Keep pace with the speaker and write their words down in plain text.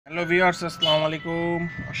Hello viewers, আসসালামু আলাইকুম।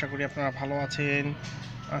 আশা করি আপনারা ভালো আছেন।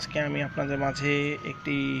 আজকে আমি আপনাদের মাঝে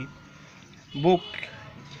একটি বুক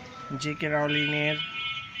জে.কে রাউলিংয়ের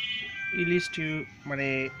ইলিস্ট্রি মানে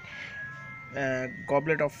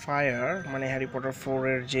গবলেট অফ ফায়ার মানে হ্যারি পটার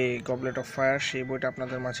 4-এর যে গবলেট অফ ফায়ার সেই বইটা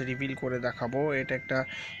আপনাদের মাঝে রিভিল করে দেখাবো। এটা একটা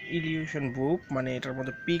ইলিউশন বুক, মানে এটার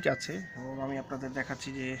মধ্যে পিক আছে এবং আমি আপনাদের দেখাচ্ছি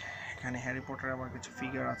যে এখানে হ্যারি পটার আবার কিছু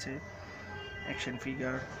ফিগার আছে, অ্যাকশন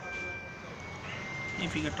ফিগার। এই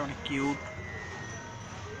ফিগারটা অনেক কিউট,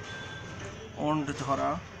 ওন্ড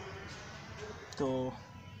ধরা। তো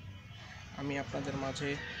আমি আপনাদের মাঝে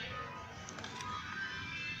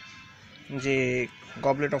যে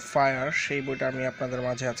গবলেট অফ ফায়ার সেই বইটা আমি আপনাদের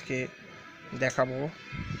মাঝে আজকে দেখাবো।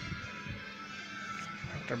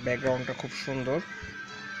 এটার ব্যাকগ্রাউন্ডটা খুব সুন্দর।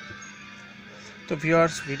 তো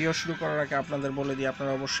ভিউয়ার্স, ভিডিও শুরু করার আগে আপনাদের বলে দিই,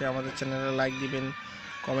 আপনারা অবশ্যই আমাদের চ্যানেলে লাইক দিবেন,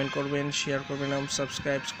 কমেন্ট করবেন, শেয়ার করবেন এবং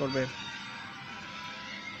সাবস্ক্রাইব করবেন।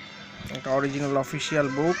 একটা অরিজিনাল অফিসিয়াল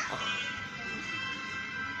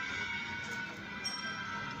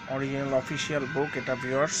বুক, এটা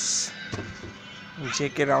ভিউয়ার্স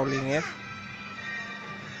জে.কে রাউলিংয়ের।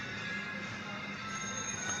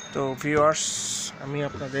 তো ভিউয়ার্স, আমি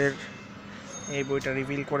আপনাদের এই বইটা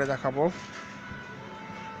রিভিল করে দেখাবো।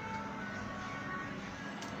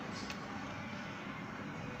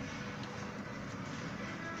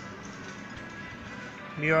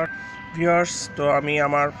 ভিউয়ার্স, তো আমি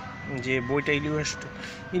আমার যে বইটা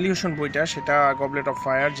ইলিউশন বইটা, সেটা goblet of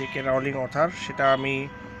fire জে.কে Rowling other, সেটা আমি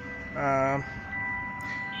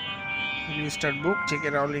ইলিউস্ট্রেটেড বুক জে.কে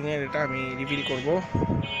রাউলিংয়ের, এটা আমি রিভিল করব।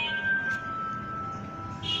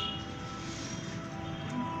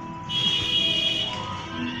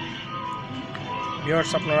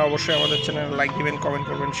 ভিউয়ার্স, আপনারা অবশ্যই আমাদের চ্যানেলে লাইক দিবেন, কমেন্ট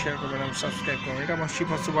করবেন, শেয়ার করবেন এবং সাবস্ক্রাইব করবেন। এটা আমার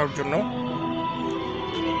শিফা সুবার জন্য।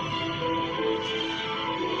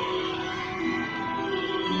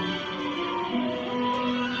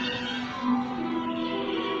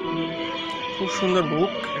 খুব সুন্দর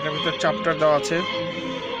বুক, এটার ভিতর চ্যাপ্টার দেওয়া আছে।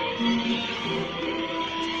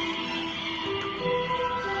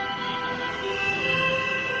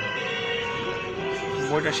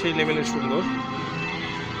 বইটা সেই লেভেলের সুন্দর।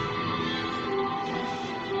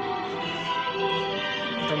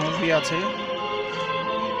 একটা মুভি আছে।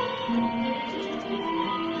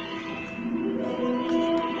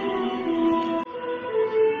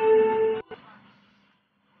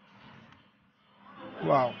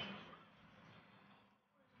 ওয়াও,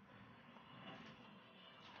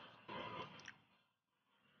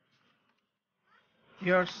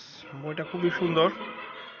 ভিউয়ার্স, বইটা খুবই সুন্দর।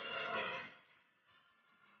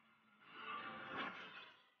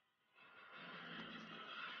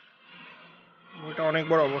 বইটা অনেক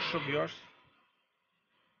বড় অবশ্য ভিউয়ার্স।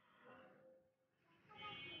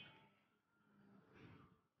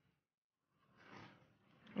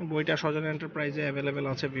 বইটা সজন এন্টারপ্রাইজে অ্যাভেলেবেল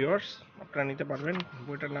আছে ভিউয়ার্স, আপনারা নিতে পারবেন।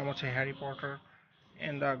 বইটার নাম হচ্ছে Harry Potter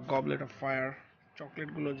and the goblet of fire.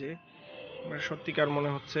 চকলেটগুলো যে মানে সত্যিকার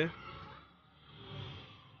মনে হচ্ছে।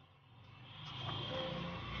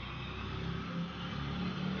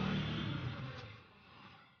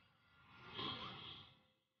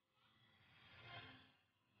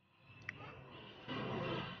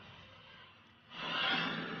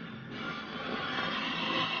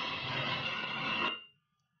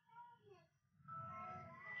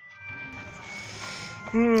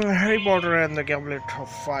 Harry Potter and the goblet of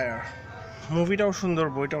fire মুভিটাও সুন্দর,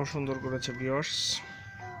 বইটাও সুন্দর করেছে ভিউয়ার্স।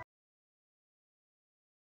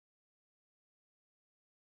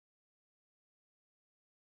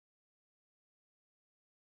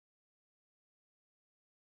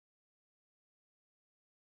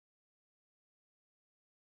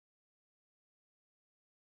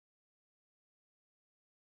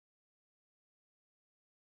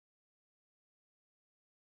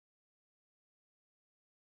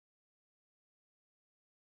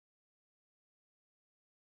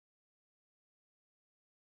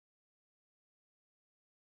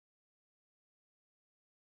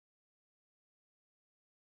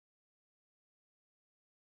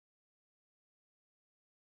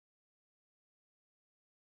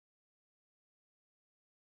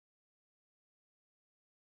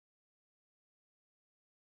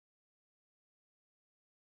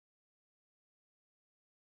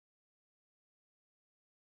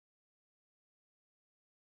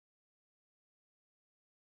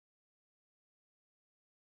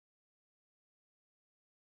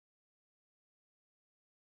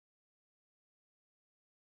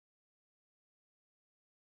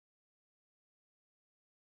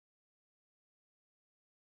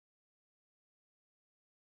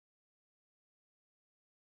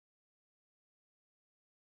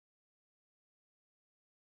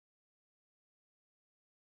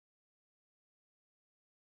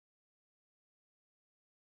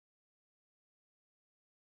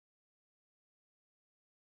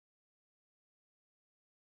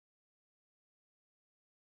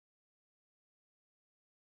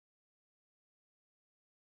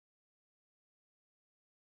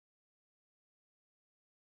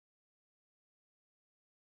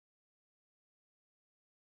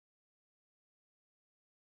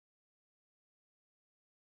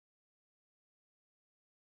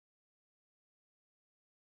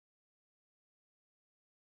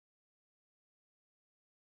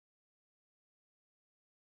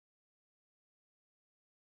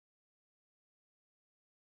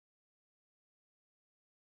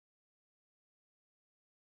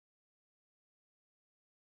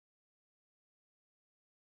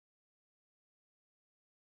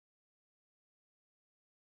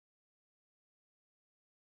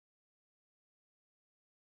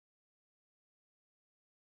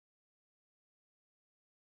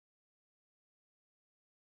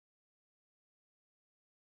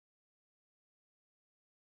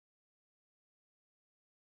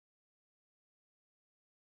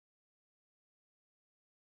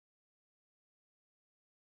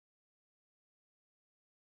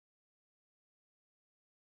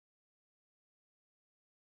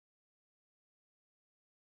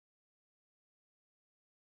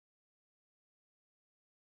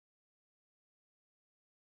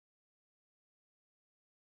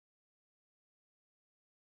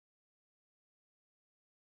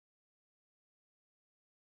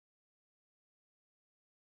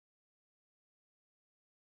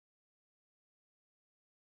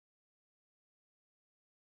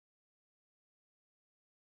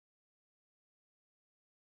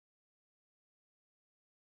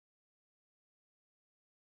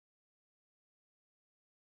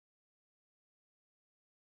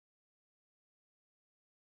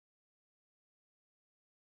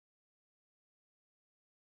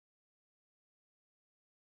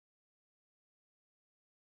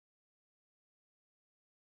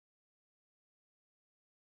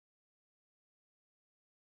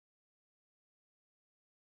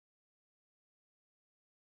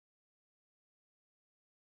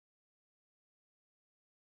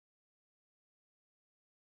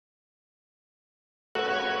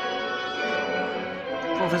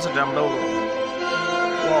 Professor Dumbledore.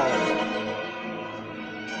 Wow.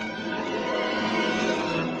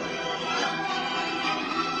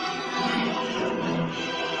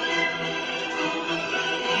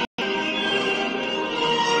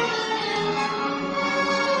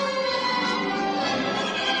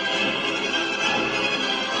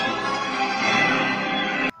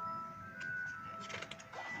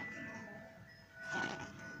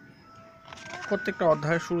 প্রত্যেকটা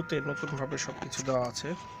অধ্যায়ের শুরুতে নতুনভাবে সব কিছু দেওয়া আছে।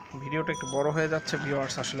 ভিডিওটা একটু বড় হয়ে যাচ্ছে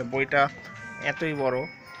ভিউয়ার্স, আসলে বইটা এতই বড়।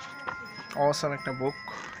 অসাম একটা বুক।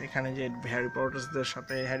 এখানে যে হ্যারি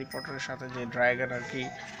পটারের সাথে যে ড্রাগন আর কি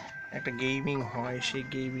একটা গেমিং হয়, সেই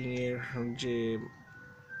গেমিংয়ের যে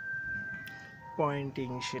পয়েন্টিং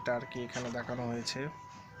সেটা আর কি এখানে দেখানো হয়েছে।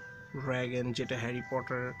 ড্রাগন যেটা হ্যারি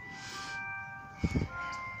পটার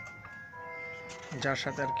যার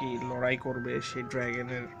সাথে আর কি লড়াই করবে, সেই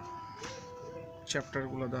ড্রাগনের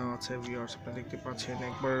চ্যাপ্টারগুলো দেওয়া আছে ভিউয়ার্স, আপনারা দেখতে পাচ্ছেন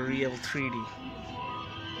একবার real 3D।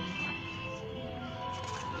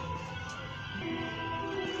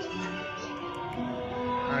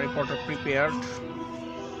 Harry Potter prepared.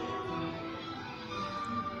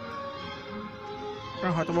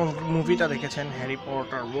 আপনারা হয়তো মুভিটা দেখেছেন Harry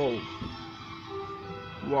Potter.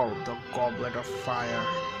 Wow the goblet of fire.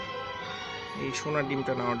 এই সোনার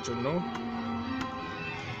ডিমটা নেওয়ার জন্য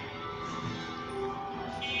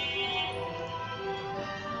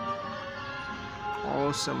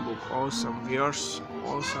awesome book, awesome viewers,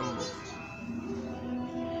 awesome book.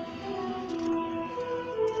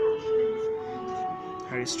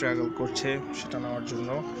 Harry struggle করছে সেটা নেওয়ার জন্য।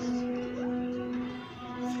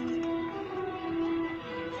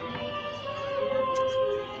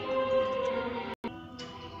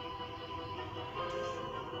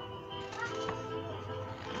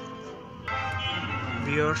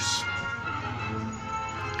 ভিউয়ার্স,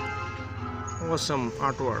 awesome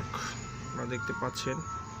artwork আপনারা দেখতে পাচ্ছেন।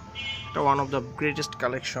 এটা one of the greatest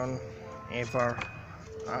collection ever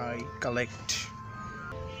I collect.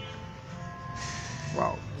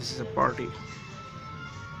 Wow, this is a party.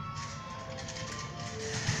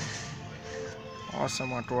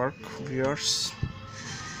 Awesome artwork, viewers.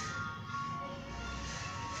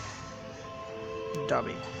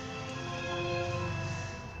 Dubbing.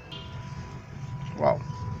 Wow.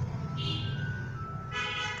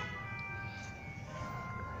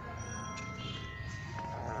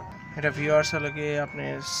 এটা ভিউয়ার্স হলকে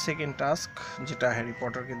আপনার সেকেন্ড টাস্ক যেটা হ্যারি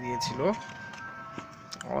পটারকে দিয়েছিল।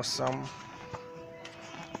 অসাম,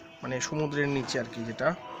 মানে সমুদ্রের নিচে আর কি, যেটা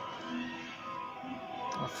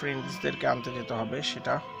ফ্রেন্ডসদেরকে আনতে যেতে হবে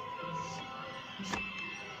সেটা।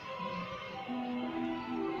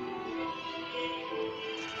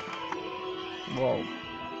 ওয়াও,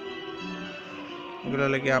 এগুলো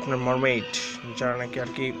লাগে আপনার মারমেইড, যারা নাকি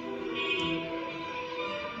আর কি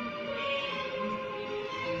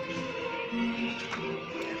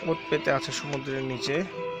ওত পেতে আছে সমুদ্রের নিচে।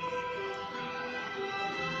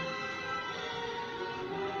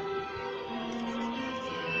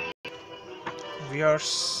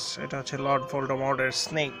 ভিউয়ার্স, এটা হচ্ছে লর্ড ভলডেমর্টের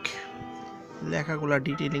স্নেক। লেখাগুলো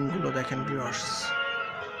ডিটেইলিং গুলো দেখেন ভিউয়ার্স,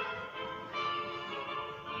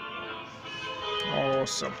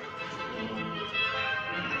 অসাম।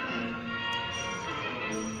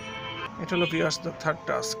 এটা হলো viewers the third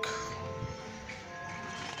task.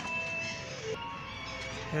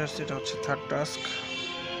 Viewers, এটা হচ্ছে থার্ড টাস্ক।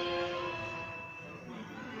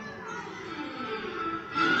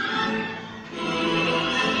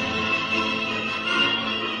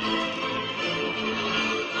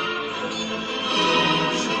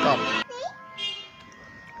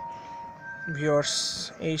 ভিউয়ার্স,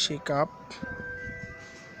 এই সেই কাপ।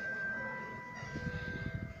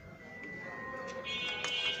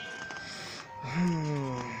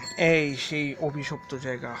 এই সেই অভিশপ্ত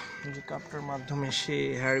জায়গা, যে কাপটার মাধ্যমে সে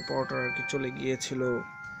হ্যারি পটার আর কি চলে গিয়েছিল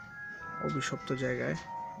অভিশপ্ত জায়গায়,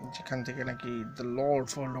 যেখান থেকে নাকি দ্য লর্ড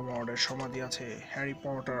ভলডেমর্টের সমাধি আছে। হ্যারি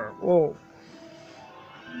পটার, ও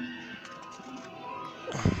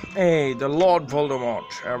এই the Lord Voldemort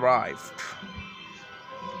arrived.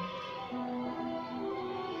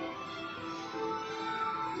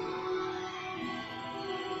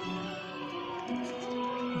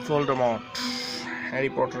 Voldemort, Harry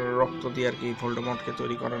পটারের রক্ত দিয়ে আর কি ভলডেমর্টকে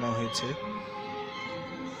তৈরি করানো হয়েছে।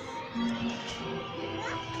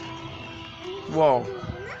 ওয়াও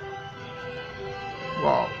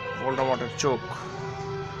ওয়াও, ভলডেমর্টের চোখ।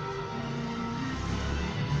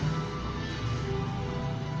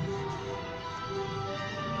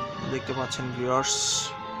 দেখতে পাচ্ছেন viewers,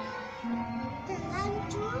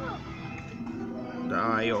 the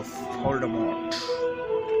I of Voldemort,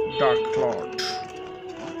 dark Lord.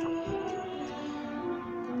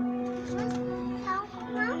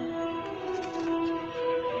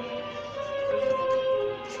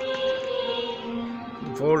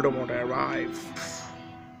 Voldemort arrived.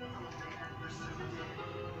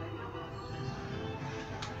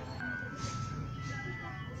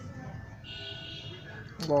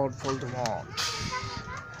 Lord Voldemort.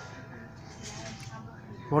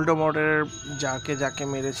 ভোল্ডেমর্টের যাকে যাকে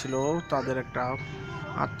মেরেছিল তাদের একটা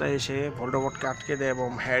আত্মা এসে ভোল্ডেমর্টকে আটকে দেয় এবং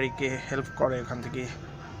হ্যারিকে হেল্প করে এখান থেকে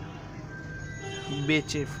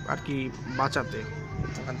বেঁচে আর কি বাঁচাতে।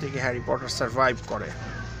 ওখান থেকে হ্যারি পটার সারভাইভ করে।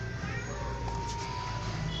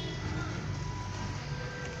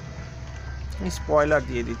 স্পয়লার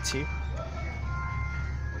দিয়ে দিচ্ছি।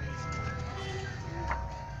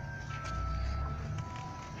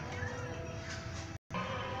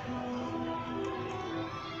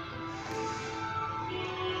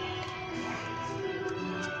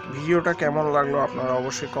 ভিডিওটা কেমন লাগলো আপনারা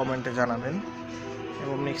অবশ্যই কমেন্টে জানাবেন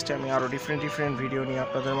এবং নেক্সট আমি আরও ডিফারেন্ট ভিডিও নিয়ে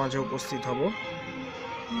আপনাদের মাঝে উপস্থিত হব।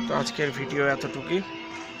 তো আজকের ভিডিও এতটুকুই।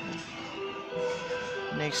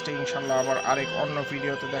 নেক্সট ইনশাল্লাহ আবার আরেক অন্য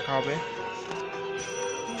ভিডিওতে দেখা হবে।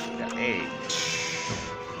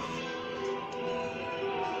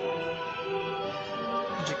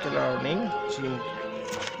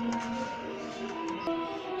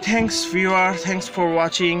 Thanks viewer, thanks for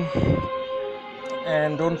watching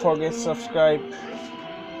and don't forget subscribe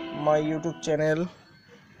my YouTube channel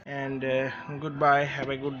and goodbye, have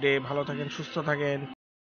a good day, ভালো থাকেন, সুস্থ থাকেন।